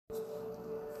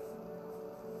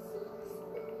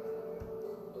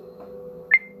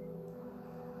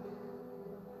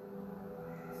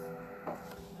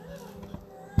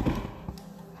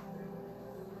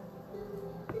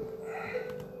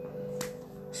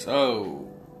So,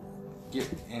 get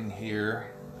in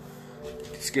here.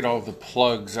 Let's get all the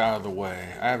plugs out of the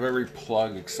way. I have every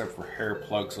plug except for hair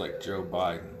plugs like Joe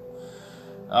Biden.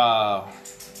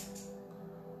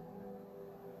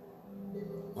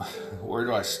 Where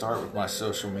do I start with my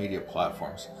social media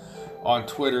platforms? On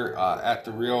Twitter, at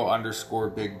the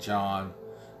real_Big John.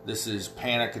 This is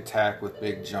Panic Attack with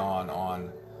Big John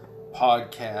on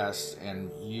podcasts and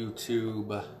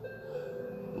YouTube.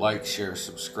 Like, share,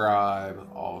 subscribe,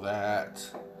 all that.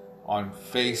 On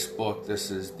Facebook,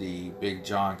 this is the Big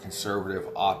John Conservative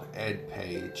Op-Ed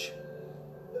page.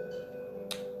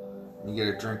 Let me get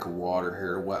a drink of water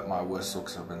here to wet my whistle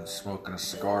because I've been smoking a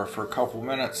cigar for a couple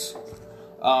minutes.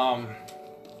 I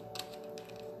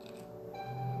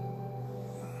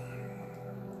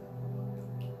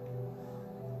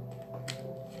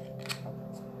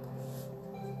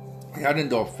got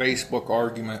into a Facebook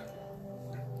argument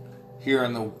here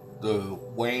in the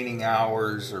waning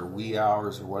hours or wee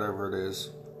hours or whatever it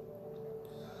is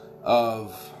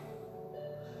of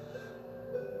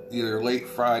either late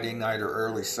Friday night or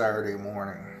early Saturday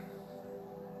morning.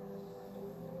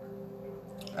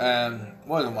 And it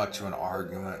wasn't much of an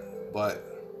argument, but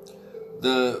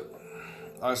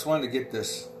I just wanted to get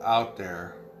this out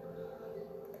there.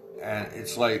 And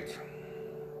it's like,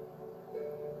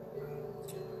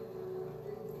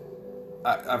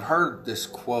 I've heard this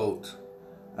quote,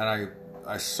 and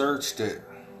I searched it,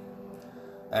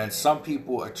 and some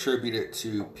people attribute it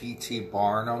to P.T.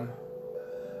 Barnum,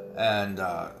 and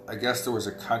I guess there was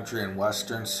a country and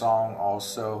western song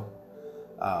also,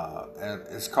 and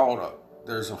it's called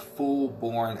There's a Fool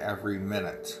Born Every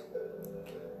Minute.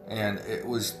 And it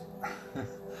was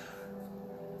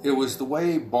it was the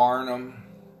way Barnum,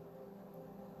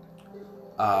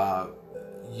 the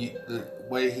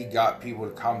way he got people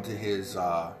to come to his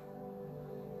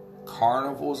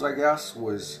carnivals, I guess,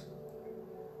 or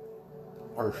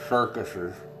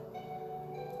circuses,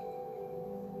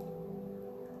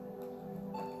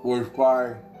 was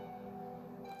by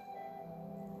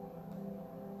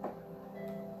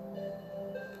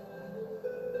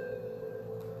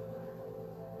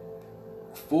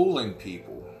fooling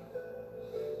people.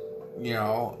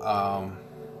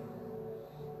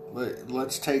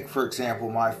 Let's take, for example,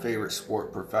 my favorite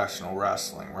sport, professional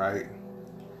wrestling, right?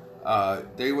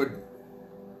 They would,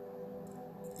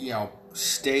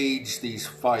 stage these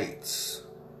fights.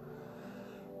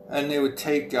 And they would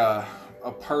take a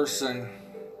person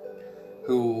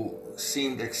who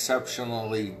seemed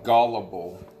exceptionally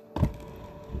gullible,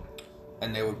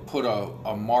 and they would put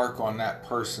a mark on that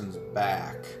person's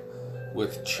back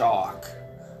with chalk.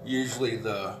 Usually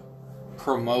the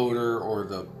promoter or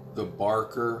the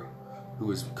barker who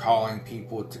was calling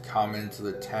people to come into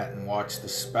the tent and watch the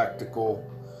spectacle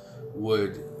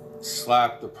would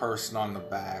slap the person on the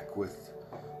back with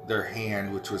their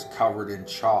hand, which was covered in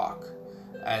chalk.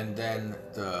 And then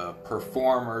the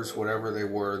performers, whatever they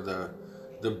were,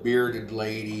 the bearded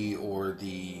lady or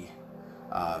the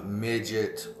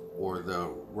midget or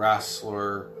the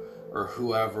wrestler or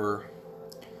whoever,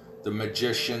 the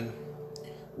magician,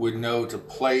 would know to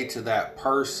play to that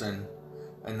person,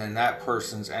 and then that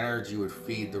person's energy would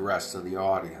feed the rest of the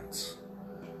audience.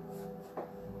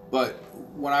 But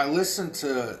when I listen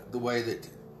to the way that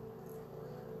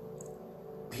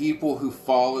people who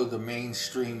follow the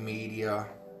mainstream media,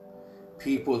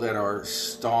 people that are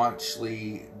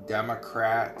staunchly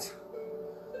Democrat,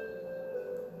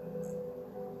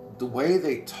 the way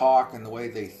they talk and the way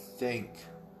they think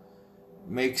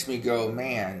makes me go,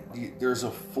 man, there's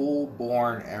a fool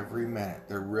born every minute.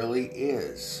 There really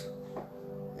is.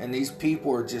 And these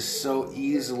people are just so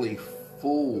easily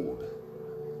fooled.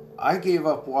 I gave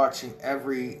up watching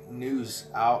every news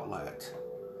outlet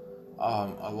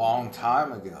a long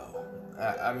time ago.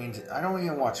 I mean, I don't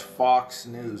even watch Fox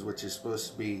News, which is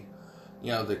supposed to be,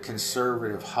 the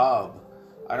conservative hub.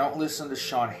 I don't listen to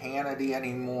Sean Hannity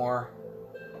anymore.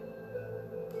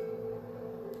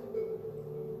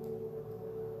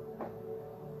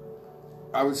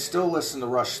 I would still listen to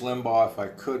Rush Limbaugh if I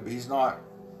could, but he's not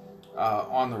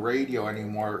on the radio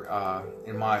anymore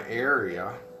in my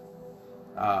area.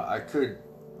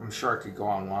 I'm sure I could go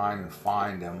online and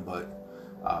find him, but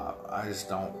I just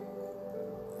don't.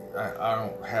 I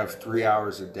don't have 3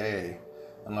 hours a day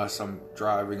unless I'm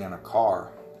driving in a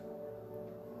car.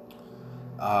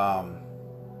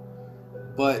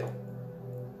 But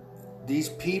these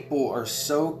people are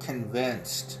so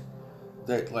convinced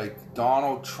that, like,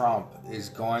 Donald Trump is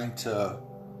going to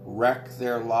wreck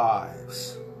their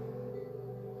lives.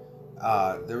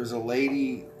 There was a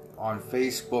lady on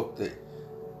Facebook that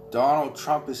Donald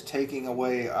Trump is taking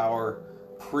away our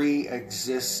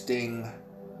pre-existing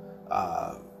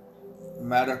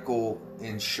medical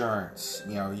insurance.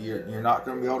 You know, you're not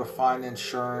going to be able to find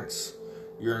insurance.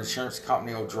 Your insurance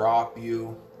company will drop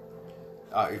you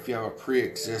if you have a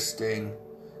pre-existing.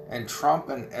 And Trump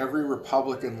and every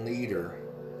Republican leader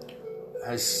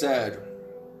has said,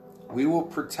 we will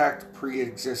protect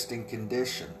pre-existing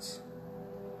conditions.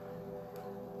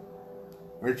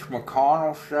 Mitch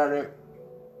McConnell said it.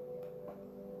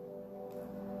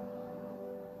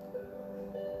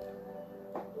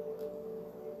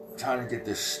 I'm trying to get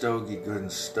this stogie good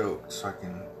and stoked so I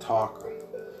can talk.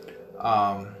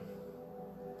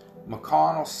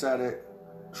 McConnell said it.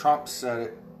 Trump said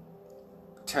it.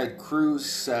 Ted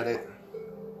Cruz said it.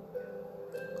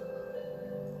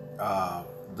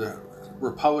 The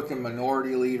Republican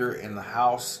minority leader in the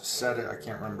House said it. I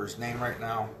can't remember his name right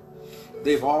now.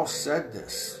 They've all said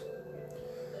this.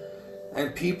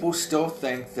 And people still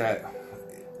think that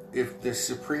if the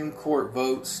Supreme Court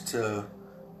votes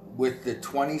with the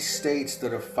 20 states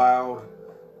that have filed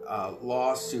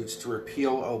lawsuits to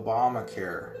repeal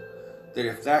Obamacare, that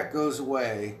if that goes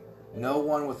away, no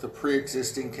one with a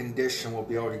pre-existing condition will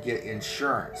be able to get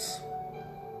insurance.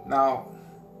 Now,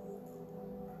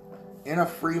 in a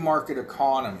free market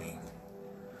economy,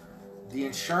 the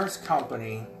insurance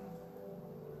company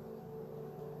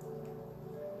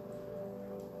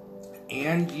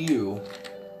and you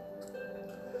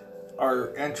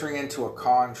are entering into a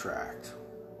contract.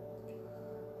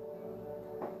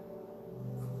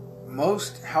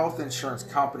 Most health insurance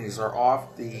companies are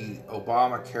off the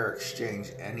Obamacare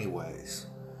exchange anyways.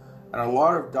 And a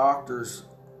lot of doctors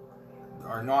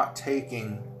are not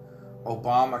taking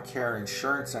Obamacare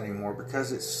insurance anymore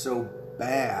because it's so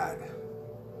bad.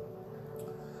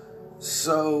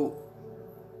 So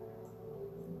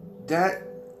that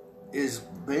is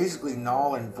basically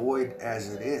null and void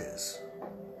as it is.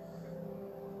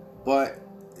 But,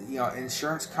 you know,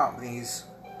 insurance companies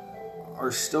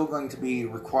are still going to be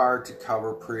required to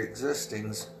cover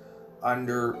pre-existings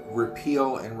under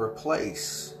repeal and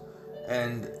replace.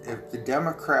 And if the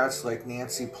Democrats like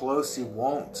Nancy Pelosi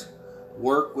won't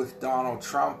work with Donald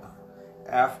Trump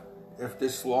if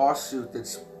this lawsuit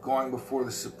that's going before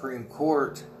the Supreme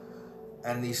Court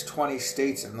and these 20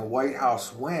 states and the White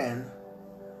House win,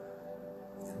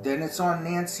 then it's on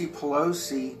Nancy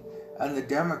Pelosi and the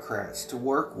Democrats to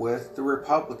work with the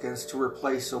Republicans to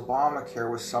replace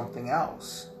Obamacare with something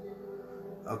else.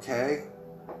 Okay?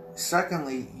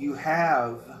 Secondly, you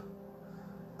have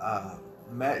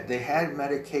they had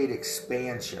Medicaid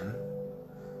expansion.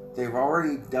 They've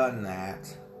already done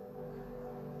that,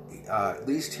 at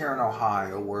least here in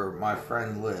Ohio, where my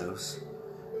friend lives.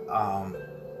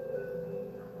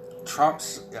 Trump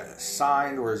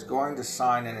signed or is going to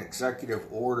sign an executive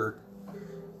order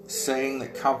saying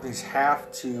that companies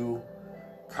have to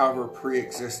cover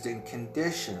pre-existing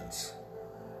conditions.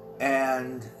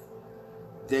 And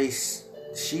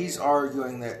she's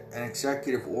arguing that an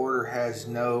executive order has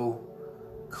no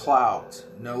clout,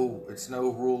 it's no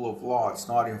rule of law, it's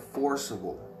not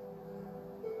enforceable.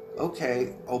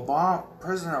 Okay,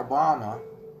 President Obama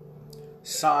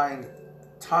signed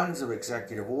tons of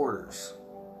executive orders,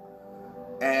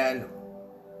 and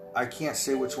I can't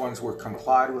say which ones were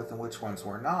complied with and which ones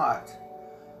were not,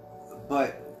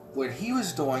 but when he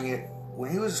was doing it,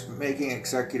 when he was making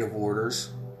executive orders,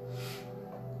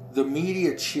 the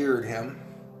media cheered him,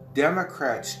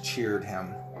 Democrats cheered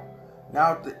him.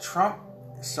 Now that Trump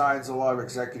signs a lot of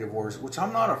executive orders, which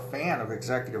I'm not a fan of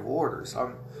executive orders.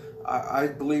 I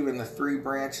believe in the three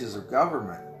branches of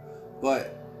government.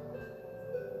 But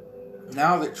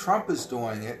now that Trump is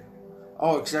doing it,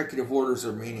 executive orders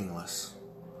are meaningless.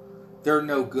 They're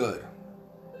no good.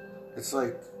 It's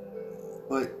like,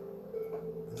 but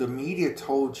the media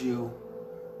told you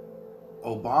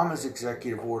Obama's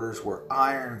executive orders were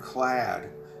ironclad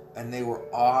and they were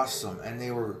awesome and they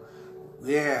were,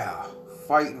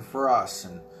 fighting for us,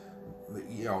 and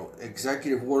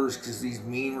executive orders because these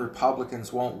mean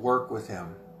Republicans won't work with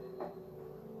him.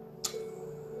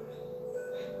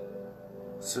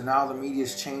 So now the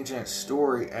media's changing its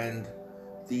story and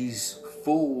these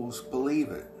fools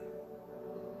believe it.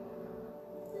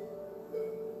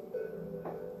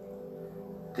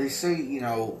 They say,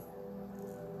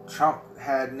 Trump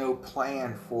had no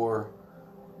plan for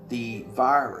the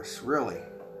virus, really.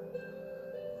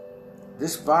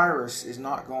 This virus is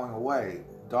not going away.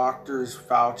 Doctors,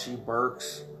 Fauci,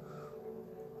 Birx,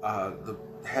 the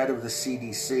head of the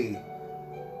CDC,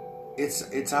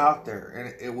 it's out there.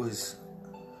 And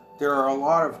there are a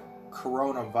lot of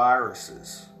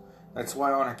coronaviruses. That's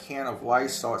why on a can of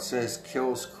Lysol it says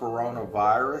kills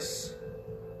coronavirus.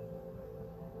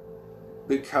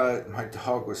 Because my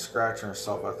dog was scratching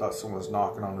herself. I thought someone was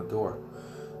knocking on the door.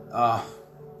 Uh,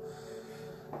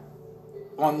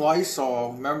 on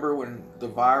Lysol, remember when the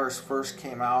virus first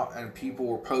came out and people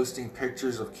were posting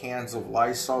pictures of cans of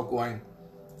Lysol going,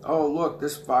 oh look,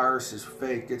 this virus is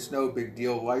fake, it's no big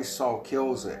deal, Lysol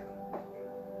kills it.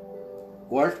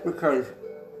 Well, that's because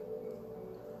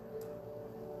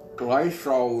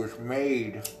Lysol was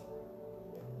made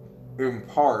in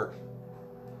part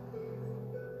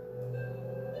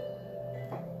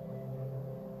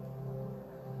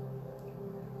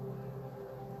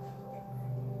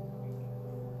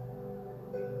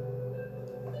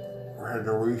I had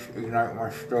to reignite my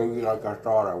stogie like I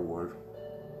thought I would.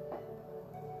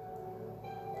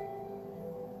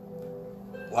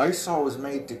 Lysol was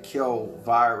made to kill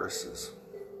viruses.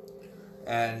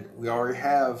 And we already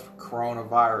have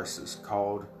coronaviruses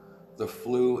called the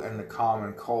flu and the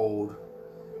common cold,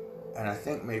 and I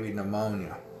think maybe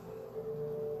pneumonia.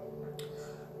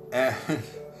 And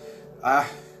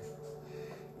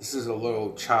this is a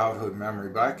little childhood memory,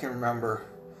 but I can remember,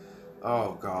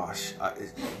 oh gosh,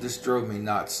 this drove me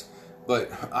nuts.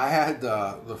 But I had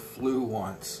the flu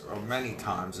once, or many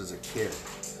times as a kid,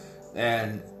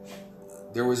 and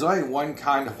there was only one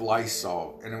kind of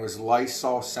Lysol, and it was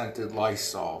Lysol scented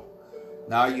Lysol.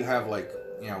 Now you have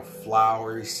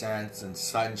flowery scents and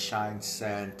sunshine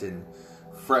scent and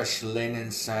fresh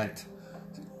linen scent.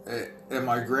 And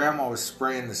my grandma was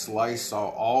spraying this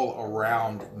Lysol all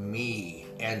around me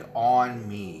and on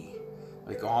me,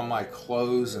 like on my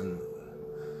clothes, and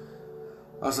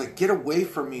I was like, get away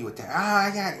from me with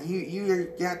that.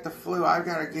 You got the flu, I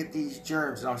gotta get these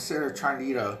germs. And I'm sitting there trying to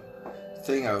eat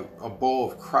a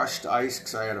bowl of crushed ice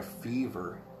because I had a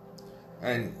fever,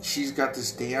 and she's got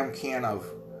this damn can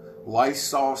of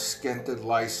Lysol, scented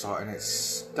Lysol, and it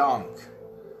stunk,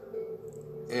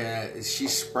 and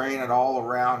she's spraying it all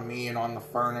around me and on the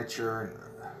furniture. And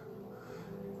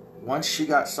once she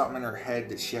got something in her head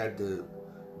that she had to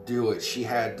do it, she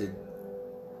had to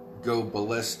go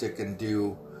ballistic and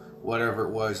do whatever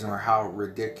it was, or how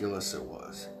ridiculous it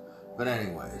was. But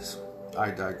anyways, I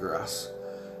digress.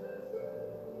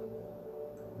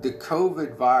 The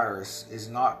COVID virus is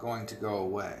not going to go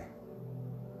away.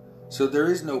 So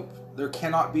there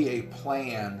cannot be a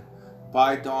plan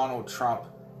by Donald Trump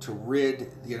to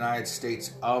rid the United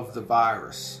States of the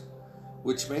virus,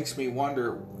 which makes me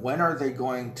wonder, when are they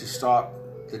going to stop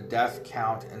the death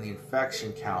count and the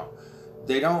infection count?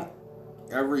 They don't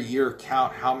every year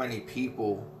count how many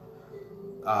people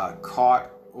caught.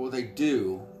 Well, they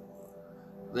do.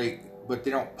 But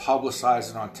they don't publicize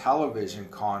it on television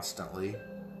constantly.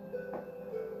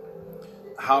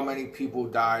 How many people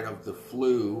died of the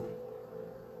flu?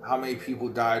 How many people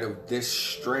died of this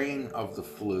strain of the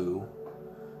flu?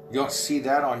 You don't see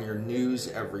that on your news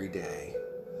every day.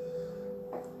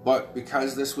 But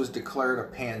because this was declared a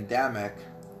pandemic,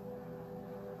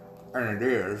 and it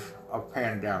is a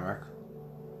pandemic,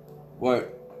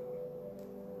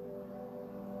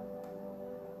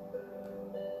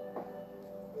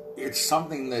 it's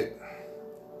something that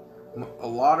a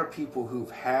lot of people who've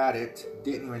had it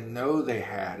didn't even know they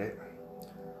had it,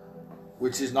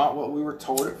 which is not what we were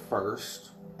told at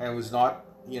first, and it was not,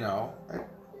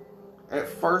 at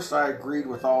first I agreed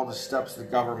with all the steps the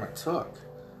government took.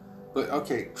 But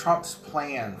okay, Trump's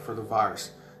plan for the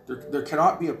virus, there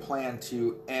cannot be a plan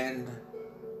to end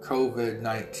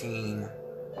COVID-19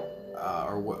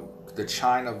 or what the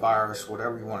China virus,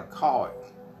 whatever you want to call it,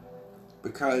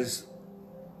 because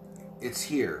it's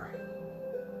here.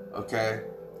 Okay,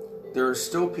 there are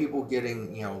still people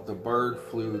getting, the bird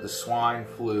flu, the swine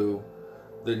flu,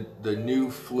 the new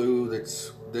flu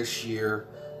that's this year.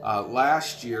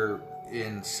 Last year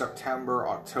in September,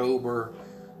 October,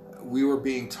 we were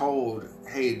being told,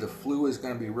 hey, the flu is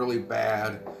going to be really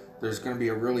bad. There's going to be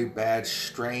a really bad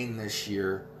strain this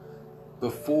year,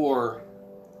 before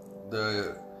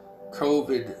the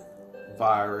COVID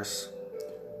virus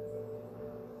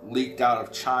leaked out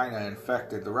of China and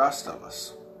infected the rest of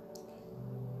us.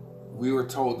 We were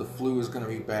told the flu is going to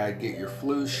be bad, get your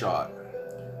flu shot.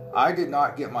 I did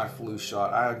not get my flu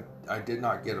shot. I did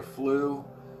not get a flu.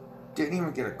 Didn't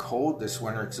even get a cold this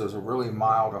winter because it was a really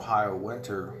mild Ohio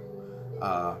winter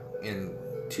in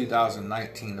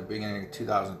 2019, the beginning of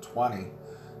 2020.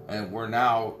 And we're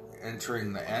now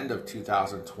entering the end of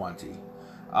 2020.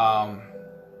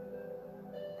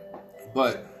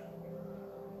 But,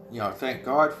 thank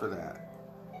God for that.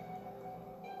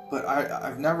 But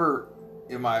I've never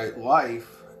in my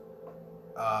life,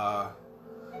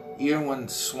 even when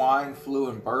swine flu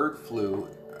and bird flu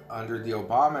under the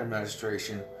Obama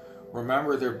administration,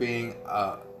 remember there being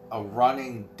a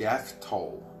running death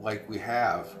toll like we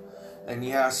have. And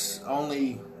yes,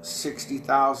 only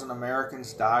 60,000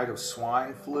 Americans died of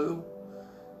swine flu.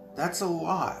 That's a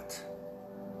lot.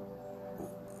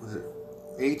 Was it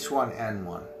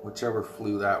H1N1, whichever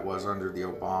flu that was under the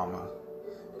Obama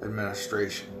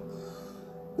administration.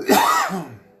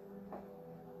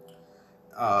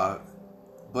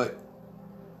 But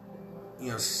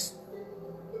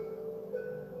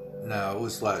no, it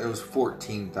was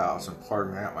 14,000.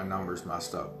 Pardon me, I got my numbers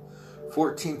messed up.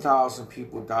 14,000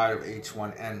 people died of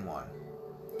H1N1.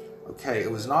 Okay,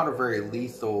 it was not a very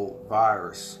lethal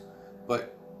virus,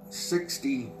 but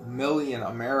 60 million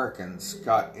Americans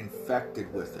got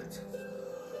infected with it.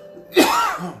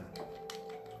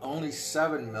 Only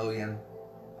 7 million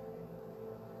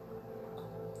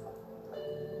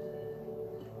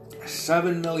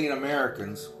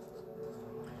Americans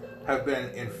have been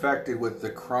infected with the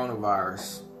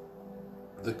coronavirus,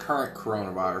 the current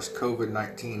coronavirus,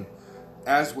 COVID-19,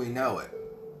 as we know it,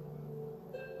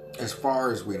 as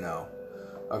far as we know.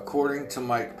 According to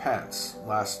Mike Pence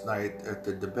last night at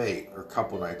the debate, or a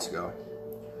couple nights ago,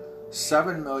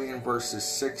 7 million versus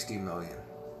 60 million.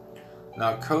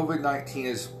 Now, COVID-19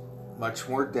 is much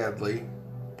more deadly,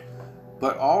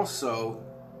 but also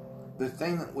the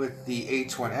thing with the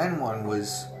H1N1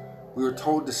 was we were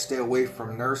told to stay away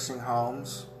from nursing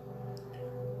homes.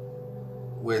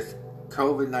 With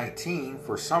COVID-19,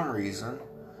 for some reason,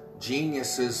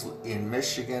 geniuses in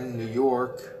Michigan, New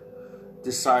York,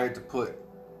 decided to put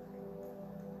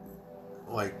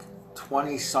like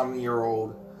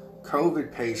 20-some-year-old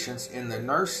COVID patients in the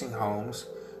nursing homes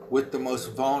with the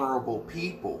most vulnerable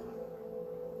people.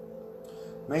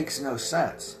 Makes no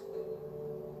sense.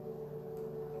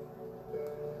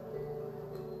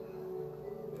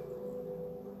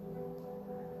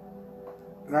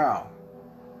 Now,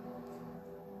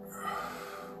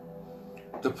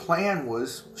 the plan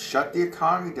was shut the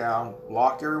economy down,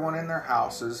 lock everyone in their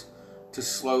houses to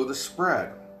slow the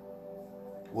spread.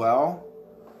 Well,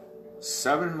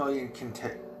 7 million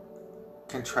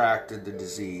contracted the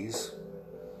disease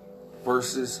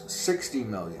versus 60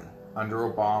 million under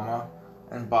Obama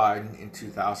and Biden in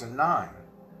 2009.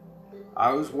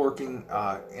 I was working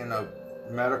in a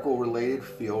medical related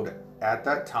field at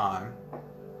that time.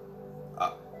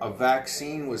 A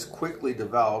vaccine was quickly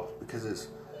developed because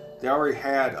they already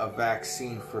had a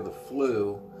vaccine for the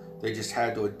flu. They just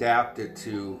had to adapt it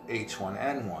to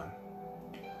H1N1.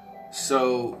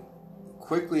 So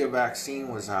quickly a vaccine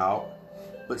was out,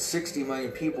 but 60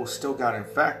 million people still got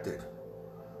infected.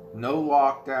 No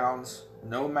lockdowns,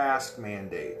 no mask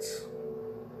mandates.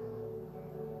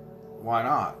 Why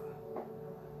not?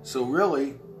 So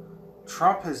really,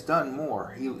 Trump has done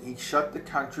more. He shut the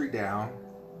country down.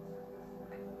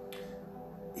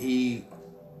 He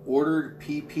ordered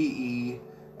PPE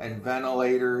and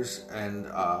ventilators and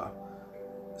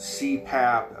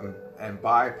CPAP and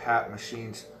BiPAP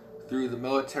machines through the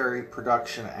Military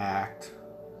Production Act,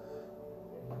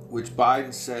 which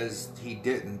Biden says he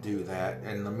didn't do that,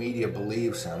 and the media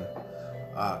believes him.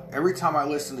 Every time I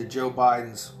listen to Joe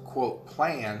Biden's, quote,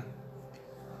 plan,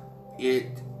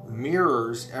 it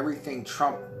mirrors everything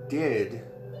Trump did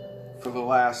for the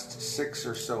last 6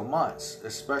 or so months,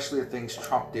 especially the things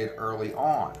Trump did early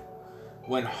on,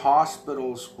 when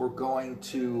hospitals were going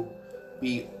to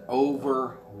be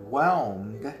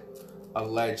overwhelmed,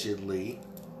 allegedly.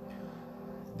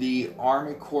 The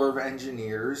Army Corps of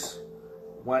Engineers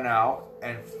went out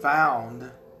and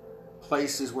found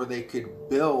places where they could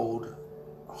build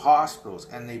hospitals,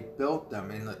 and they built them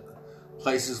in the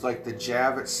places like the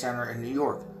Javits Center in New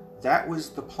York. That was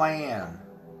the plan.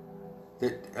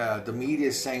 That the media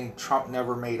is saying Trump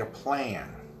never made a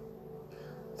plan.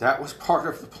 That was part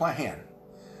of the plan.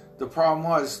 The problem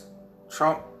was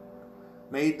Trump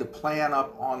made the plan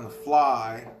up on the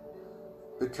fly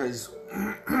because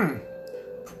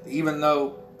even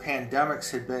though pandemics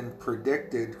had been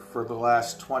predicted for the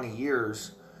last 20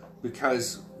 years,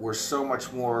 because we're so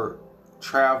much more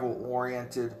travel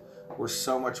oriented, we're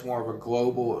so much more of a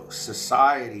global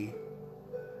society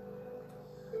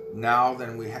now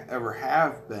than we ever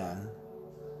have been,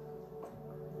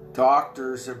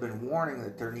 doctors have been warning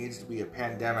that there needs to be a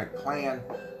pandemic plan,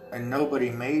 and nobody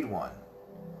made one.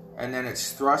 And then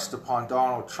it's thrust upon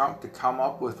Donald Trump to come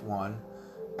up with one,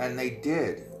 and they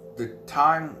did.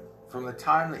 From the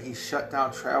time that he shut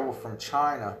down travel from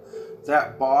China,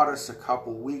 that bought us a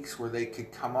couple weeks where they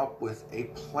could come up with a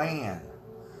plan.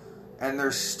 And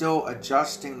they're still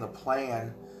adjusting the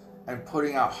plan and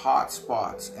putting out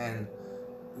hotspots and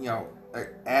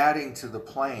adding to the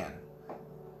plan.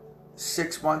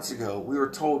 6 months ago, we were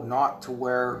told not to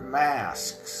wear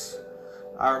masks.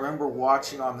 I remember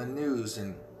watching on the news,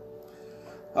 and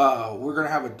We're going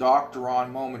to have a doctor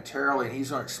on momentarily, and he's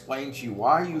going to explain to you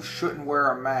why you shouldn't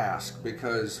wear a mask,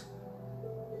 because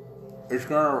it's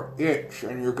going to itch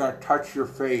and you're going to touch your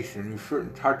face, and you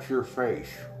shouldn't touch your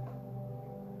face.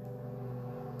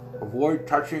 Avoid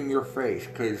touching your face,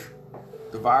 because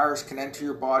the virus can enter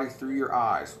your body through your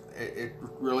eyes. It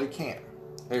really can.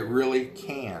 It really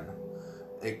can.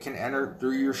 It can enter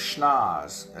through your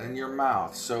schnoz and your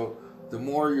mouth. So the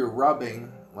more you're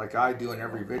rubbing, like I do in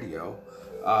every video,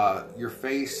 your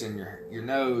face and your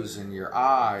nose and your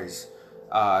eyes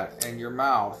and your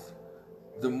mouth,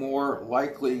 the more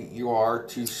likely you are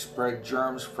to spread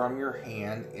germs from your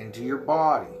hand into your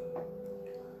body.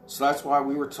 So that's why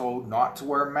we were told not to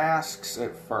wear masks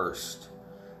at first.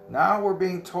 Now we're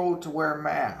being told to wear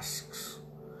masks.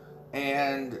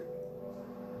 And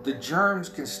the germs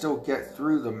can still get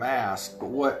through the mask, but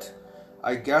what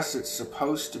I guess it's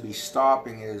supposed to be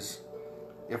stopping is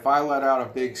if I let out a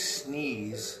big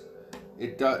sneeze,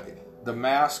 the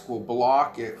mask will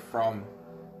block it from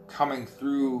coming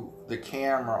through the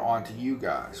camera onto you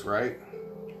guys, right?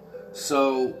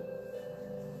 So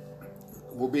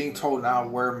we're being told now to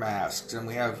wear masks, and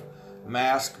we have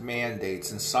mask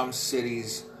mandates in some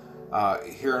cities.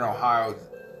 Here in Ohio,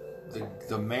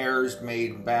 the mayors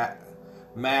made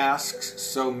masks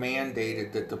so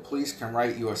mandated that the police can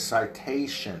write you a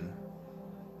citation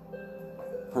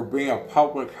for being a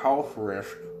public health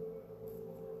risk.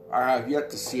 I have yet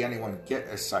to see anyone get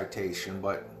a citation,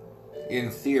 but in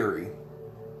theory,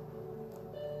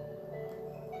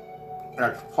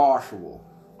 that's possible.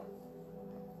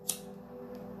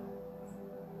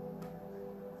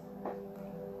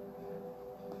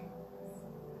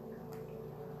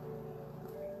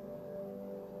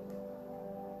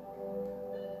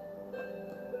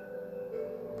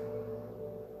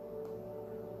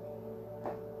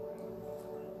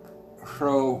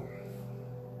 So,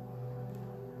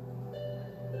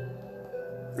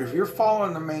 if you're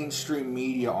following the mainstream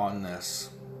media on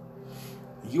this,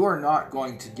 you are not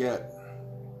going to get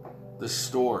the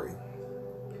story.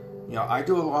 You know, I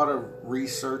do a lot of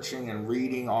researching and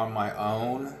reading on my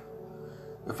own.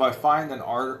 If I find an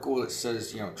article that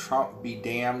says, Trump be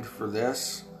damned for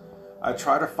this, I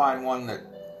try to find one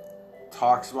that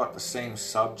talks about the same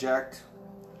subject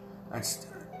and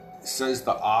says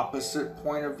the opposite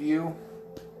point of view.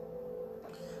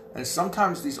 And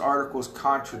sometimes these articles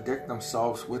contradict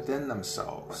themselves within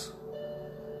themselves.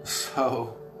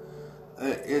 So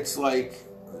it's like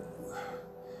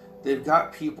they've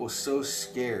got people so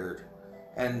scared.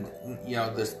 And,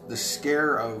 the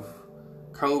scare of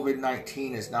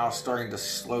COVID-19 is now starting to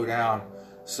slow down.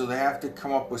 So they have to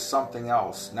come up with something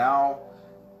else. Now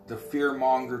the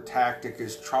fearmonger tactic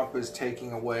is Trump is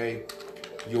taking away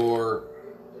your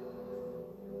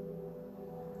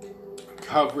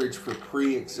coverage for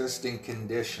pre-existing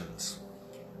conditions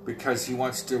because he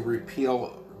wants to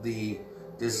repeal the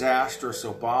disastrous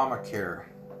Obamacare.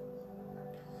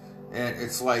 And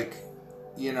it's like,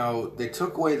 they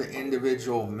took away the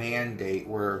individual mandate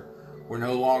where we're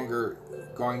no longer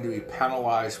going to be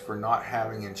penalized for not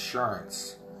having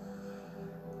insurance.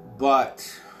 But,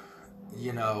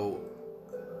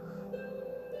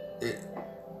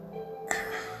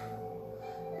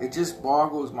 it just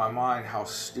boggles my mind how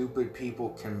stupid people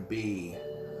can be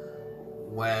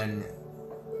when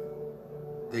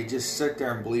they just sit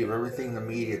there and believe everything the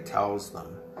media tells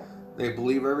them. They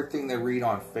believe everything they read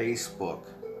on Facebook.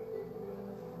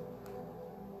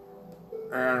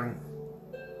 And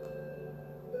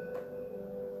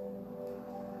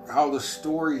how the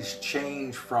stories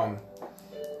change from,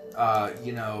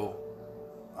 oh,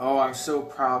 I'm so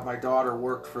proud my daughter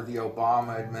worked for the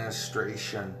Obama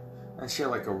administration. And she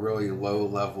had like a really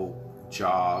low-level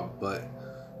job, but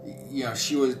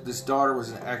this daughter was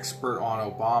an expert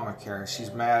on Obamacare, and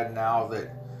she's mad now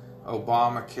that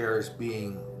Obamacare is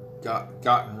being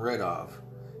gotten rid of,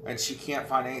 and she can't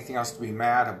find anything else to be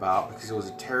mad about because it was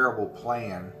a terrible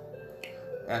plan.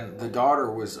 And the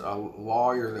daughter was a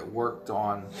lawyer that worked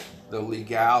on the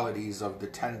legalities of the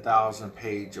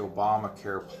 10,000-page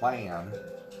Obamacare plan,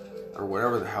 or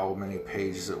whatever the hell many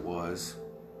pages it was.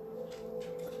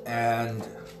 And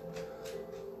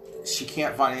she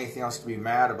can't find anything else to be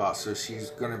mad about, so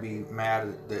she's going to be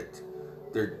mad that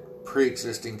their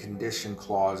pre-existing condition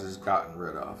clause is gotten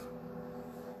rid of.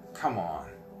 Come on.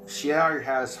 She already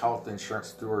has health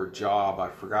insurance through her job. I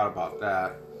forgot about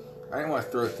that. I didn't want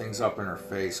to throw things up in her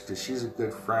face because she's a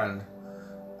good friend.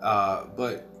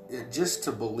 But just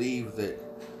to believe that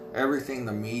everything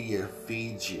the media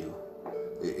feeds you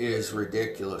is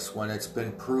ridiculous when it's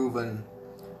been proven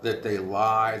that they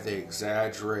lie, they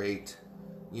exaggerate,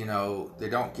 they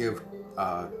don't give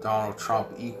Donald Trump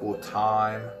equal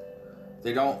time.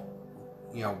 They don't,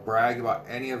 brag about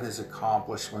any of his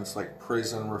accomplishments like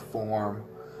prison reform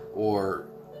or,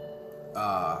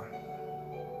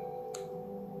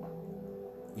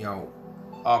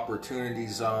 opportunity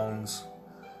zones.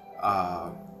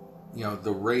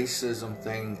 The racism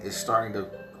thing is starting to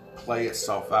play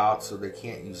itself out, so they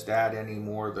can't use that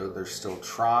anymore, though they're still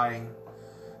trying.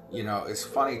 It's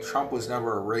funny, Trump was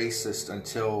never a racist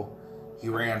until he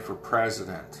ran for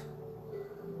president.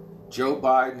 Joe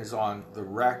Biden is on the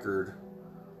record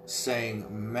saying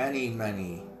many,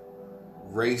 many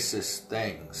racist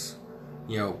things.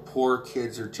 Poor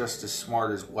kids are just as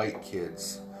smart as white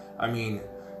kids. I mean,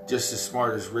 just as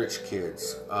smart as rich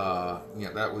kids.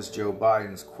 That was Joe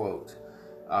Biden's quote.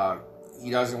 He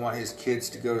doesn't want his kids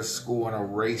to go to school in a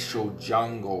racial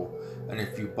jungle. And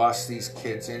if you bust these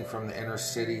kids in from the inner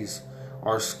cities,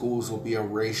 our schools will be a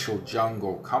racial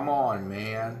jungle. Come on,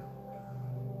 man.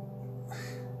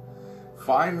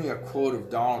 Find me a quote of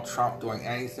Donald Trump doing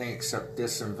anything except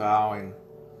disemboweling,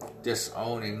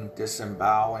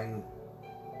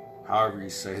 however you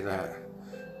say that,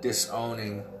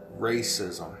 disowning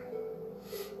racism.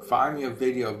 Find me a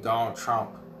video of Donald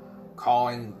Trump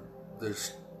calling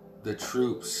the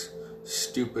troops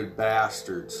stupid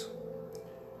bastards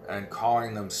and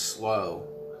calling them slow.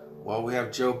 Well, we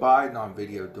have Joe Biden on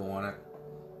video doing it.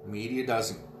 Media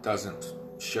doesn't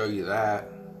show you that.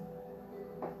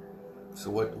 So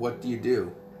what do you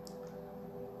do?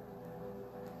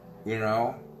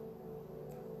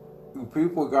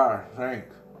 People gotta think.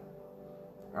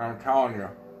 I'm telling you.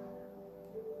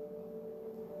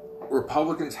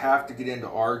 Republicans have to get into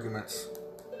arguments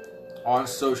on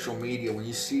social media when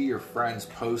you see your friends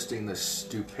posting this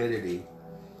stupidity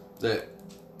that,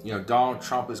 Donald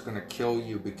Trump is going to kill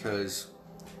you because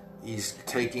he's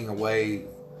taking away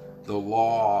the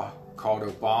law called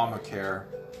Obamacare,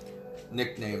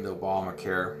 nicknamed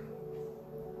Obamacare,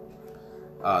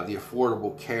 the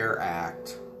Affordable Care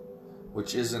Act,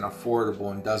 which isn't affordable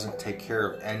and doesn't take care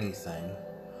of anything.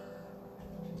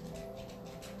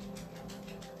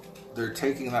 They're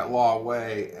taking that law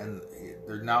away, and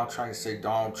they're now trying to say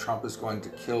Donald Trump is going to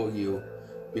kill you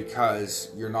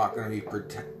because you're not going to be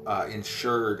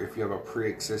insured if you have a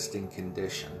pre-existing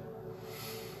condition.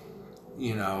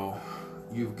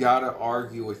 You've got to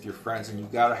argue with your friends, and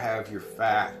you've got to have your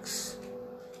facts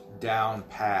down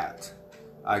pat.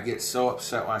 I get so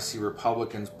upset when I see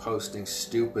Republicans posting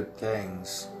stupid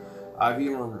things. I've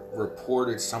even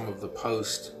reported some of the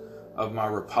posts of my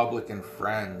Republican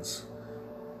friends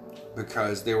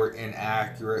because they were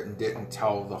inaccurate and didn't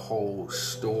tell the whole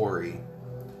story.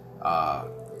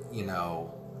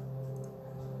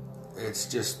 It's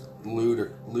just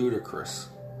ludicrous.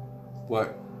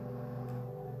 But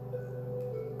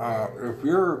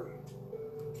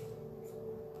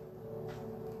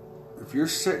if you're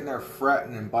sitting there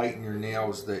fretting and biting your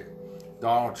nails that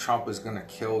Donald Trump is going to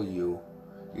kill you,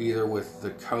 either with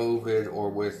the COVID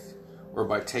or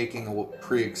by taking a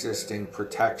pre-existing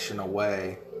protection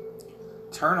away,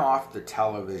 turn off the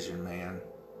television, man.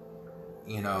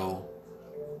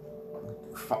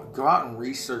 Go out and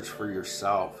research for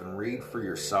yourself and read for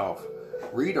yourself.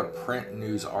 Read a print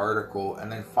news article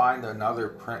and then find another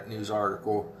print news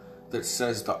article that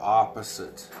says the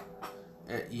opposite.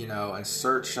 And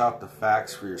search out the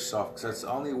facts for yourself, because that's the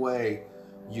only way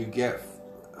you get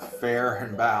fair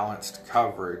and balanced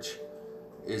coverage,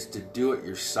 is to do it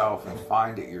yourself and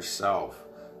find it yourself.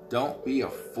 Don't be a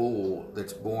fool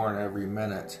that's born every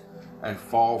minute and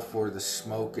fall for the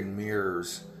smoke and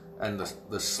mirrors and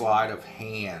the sleight of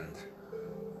hand.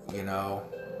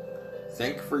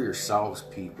 Think for yourselves,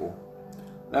 people.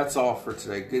 That's all for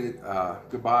today.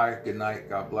 Goodbye, good night,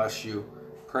 God bless you.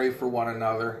 Pray for one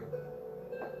another.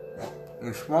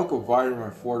 And smoke a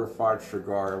vitamin fortified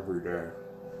cigar every day.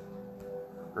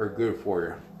 They're good for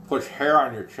you. Puts hair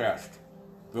on your chest.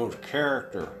 Builds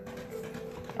character.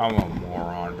 I'm a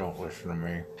moron. Don't listen to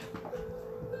me.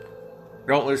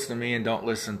 Don't listen to me, and don't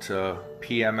listen to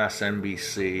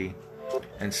PMSNBC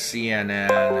and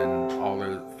CNN and all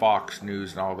the Fox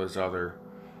News and all those other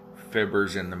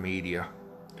fibbers in the media.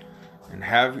 And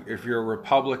if you're a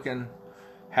Republican,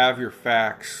 have your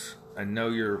facts and know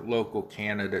your local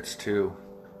candidates too.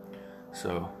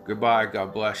 So goodbye.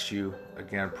 God bless you.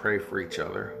 Again, pray for each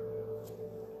other.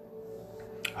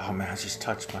 Oh man, I just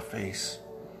touched my face.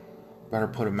 Better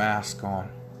put a mask on.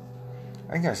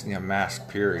 I think I just need a mask,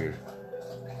 period.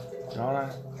 Don't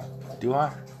I? Do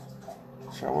I?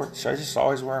 Should I just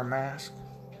always wear a mask?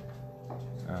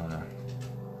 I don't know.